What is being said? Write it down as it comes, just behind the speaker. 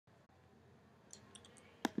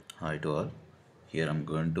Hi to all. Here I'm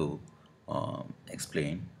going to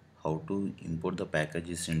explain how to import the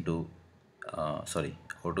packages into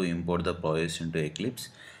how to import the projects into Eclipse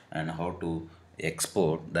and how to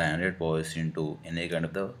export the Android projects into any kind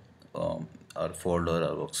of the or folder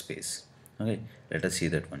or workspace. Okay, let us see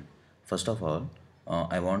that one. First of all,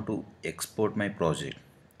 I want to export my project.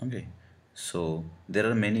 Okay, so there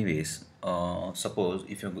are many ways. Suppose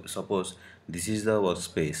this is the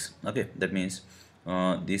workspace. Okay, that means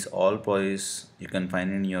these all projects you can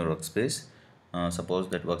find in your workspace. Suppose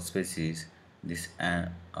that workspace is this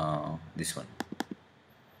one.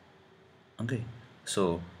 Okay,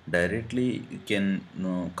 so directly you can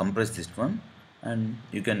compress this one, and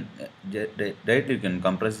you can directly you can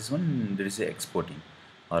compress this one, and there is a exporting,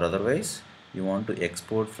 or otherwise you want to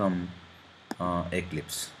export from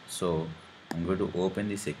Eclipse. So I'm going to open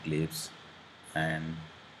this Eclipse and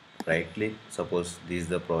right click. Suppose this is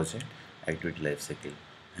the project activity lifecycle,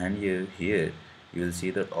 and here you will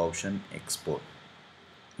see the option export.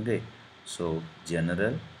 Okay, so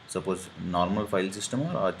general, suppose normal file system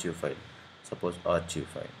or archive file, suppose archive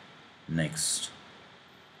file. Next,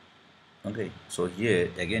 okay, so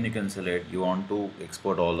here again you can select you want to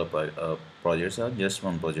export all the projects or just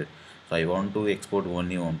one project. So I want to export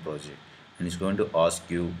only one project, and it's going to ask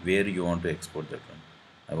you where you want to export that one.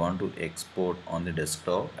 I want to export on the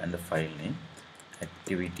desktop, and the file name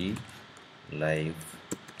activity life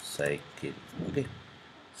cycle. Okay,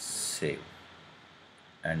 save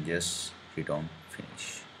and just hit on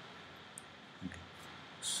finish. Okay.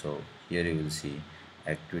 So here you will see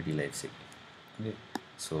activity life cycle. Okay,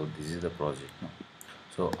 so this is the project now.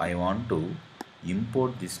 So I want to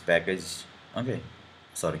import this package. Okay,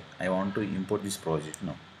 sorry, I want to import this project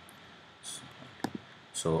now.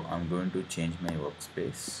 So I'm going to change my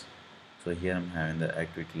workspace. So here I'm having the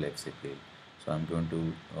activity life cycle. So I'm going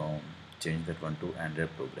to change that one to Android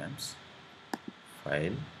programs,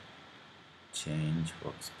 file, change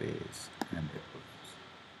workspace, Android programs.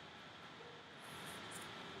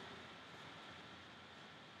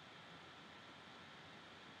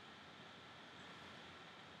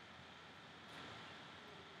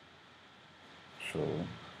 So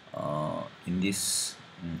in this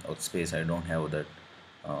workspace I don't have that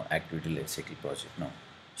activity lifecycle project now.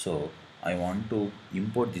 So I want to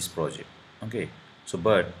import this project. Okay, so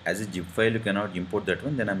but as a zip file you cannot import that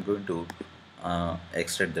one, then I'm going to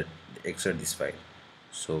extract this file.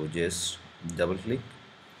 So just double click.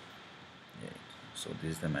 Yeah. So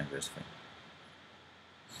this is the manifest file.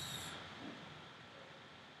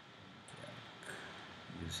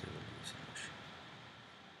 Usable selection.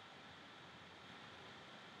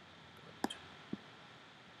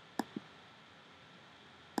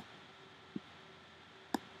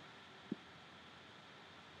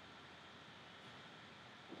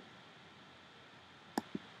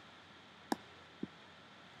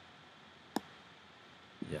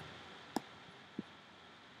 Yeah,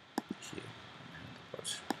 here I have the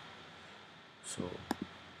project. So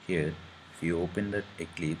here if you open that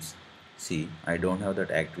Eclipse, see I don't have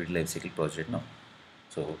that activity lifecycle project now.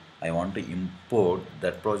 So I want to import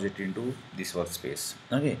that project into this workspace.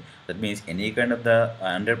 Okay, that means any kind of the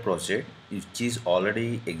Android project which is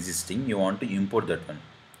already existing, you want to import that one.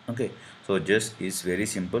 Okay, so just is very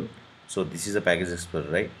simple. So this is a package explorer,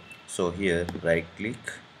 right? So here right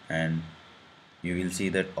click, and you will see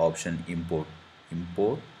that option import,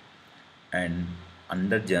 and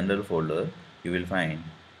under general folder you will find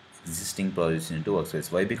existing projects into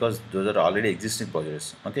workspace. Why? Because those are already existing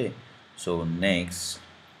projects. Okay, so next,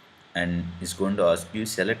 and it's going to ask you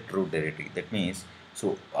select root directory. That means,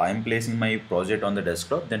 so I'm placing my project on the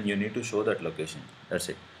desktop, then you need to show that location. That's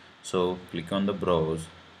it. So click on the browse,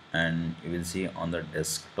 and you will see on the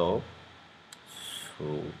desktop.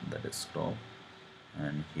 So the desktop,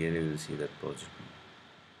 and here you will see that project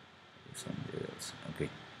somewhere else. Okay,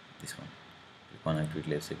 this one. Click on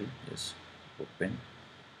activity lifecycle, just open.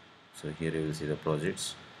 So here you will see the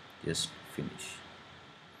projects, just finish.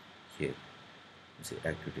 Here you see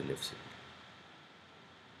activity lifecycle.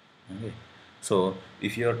 Okay, so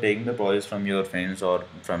if you are taking the projects from your friends or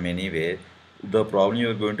from anywhere, the problem you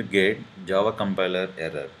are going to get Java compiler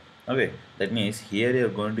error. Okay, that means here you are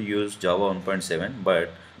going to use Java 1.7,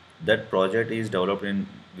 but that project is developed in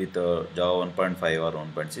with Java 1.5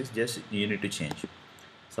 or 1.6. Just you need to change.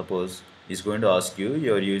 Suppose it's going to ask you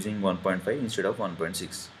you are using 1.5 instead of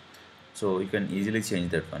 1.6, so you can easily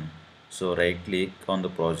change that one. So right click on the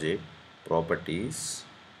project, properties,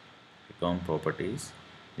 click on properties.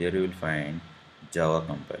 There you will find Java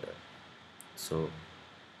compiler. So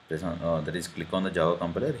press on, that is click on the Java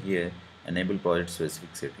compiler. Here enable project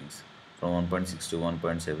specific settings from 1.6 to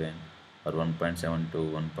 1.7, or 1.7 to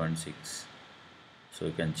 1.6. So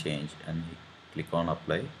you can change and click on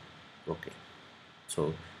apply. Okay.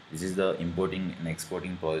 So this is the importing and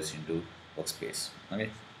exporting process into workspace. Okay.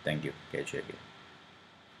 Thank you. Catch you again.